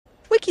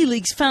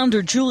WikiLeaks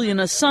founder Julian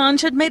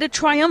Assange had made a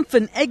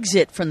triumphant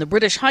exit from the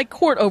British High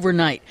Court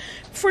overnight,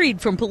 freed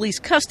from police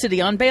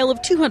custody on bail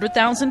of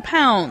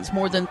 £200,000,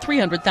 more than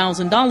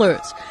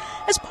 $300,000.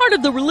 As part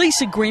of the release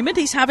agreement,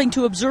 he's having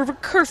to observe a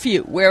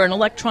curfew, wear an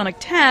electronic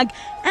tag,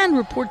 and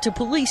report to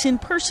police in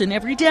person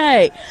every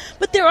day.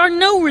 But there are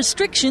no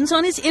restrictions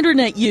on his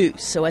internet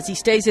use, so as he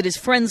stays at his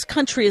friend's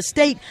country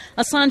estate,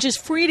 Assange is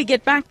free to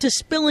get back to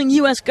spilling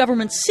U.S.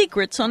 government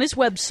secrets on his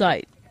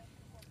website.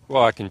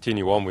 Well, I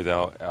continue on with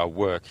our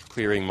work.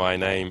 Clearing my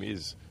name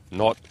is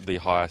not the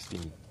highest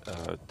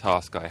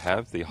task I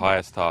have. The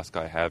highest task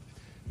I have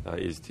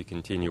is to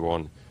continue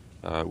on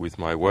with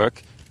my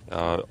work.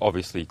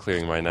 Obviously,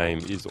 clearing my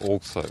name is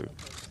also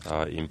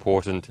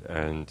important,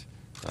 and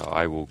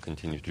I will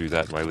continue to do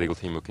that. My legal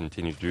team will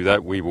continue to do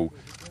that. We will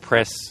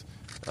press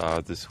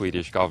the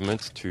Swedish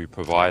government to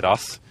provide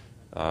us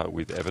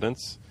with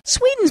evidence.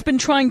 Sweden's been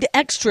trying to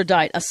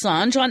extradite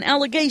Assange on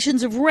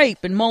allegations of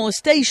rape and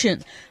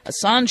molestation.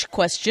 Assange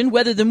questioned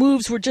whether the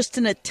moves were just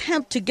an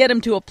attempt to get him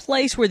to a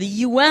place where the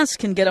U.S.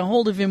 can get a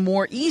hold of him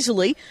more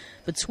easily.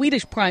 But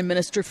Swedish Prime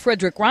Minister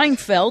Fredrik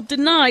Reinfeldt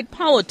denied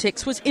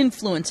politics was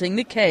influencing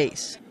the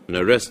case. An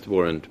arrest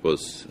warrant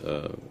was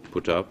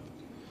put up,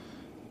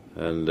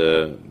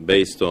 and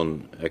based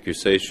on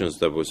accusations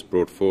that was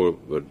brought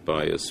forward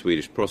by a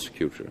Swedish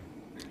prosecutor.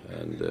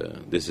 And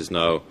this is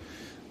now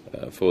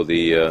for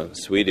the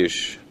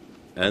Swedish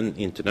and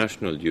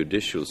international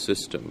judicial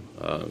system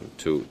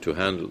to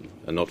handle,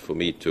 and not for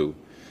me to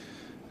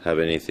have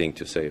anything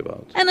to say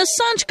about. And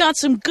Assange got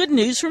some good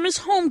news from his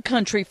home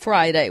country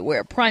Friday,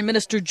 where Prime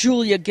Minister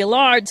Julia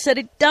Gillard said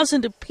it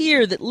doesn't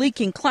appear that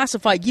leaking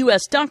classified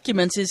U.S.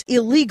 documents is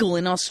illegal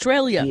in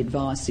Australia. The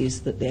advice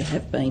is that there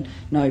have been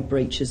no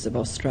breaches of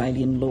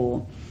Australian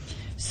law.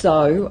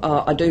 So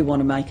I do want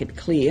to make it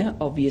clear,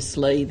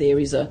 obviously there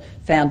is a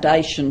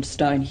foundation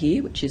stone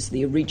here, which is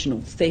the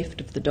original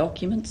theft of the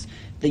documents.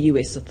 The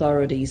US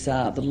authorities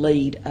are the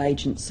lead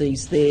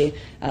agencies there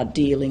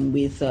dealing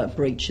with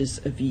breaches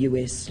of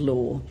US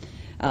law.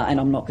 And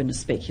I'm not going to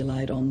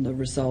speculate on the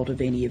result of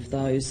any of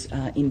those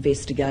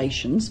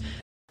investigations.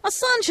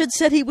 Assange had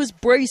said he was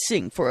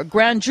bracing for a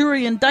grand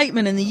jury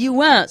indictment in the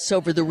U.S.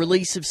 over the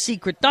release of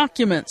secret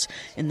documents.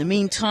 In the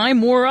meantime,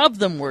 more of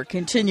them were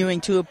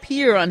continuing to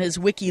appear on his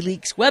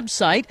WikiLeaks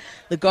website.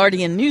 The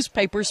Guardian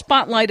newspaper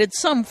spotlighted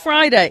some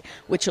Friday,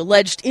 which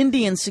alleged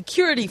Indian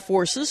security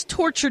forces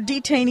tortured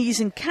detainees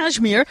in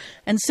Kashmir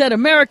and said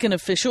American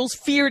officials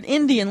feared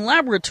Indian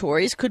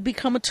laboratories could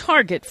become a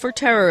target for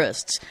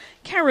terrorists.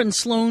 Karen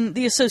Sloan,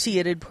 The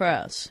Associated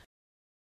Press.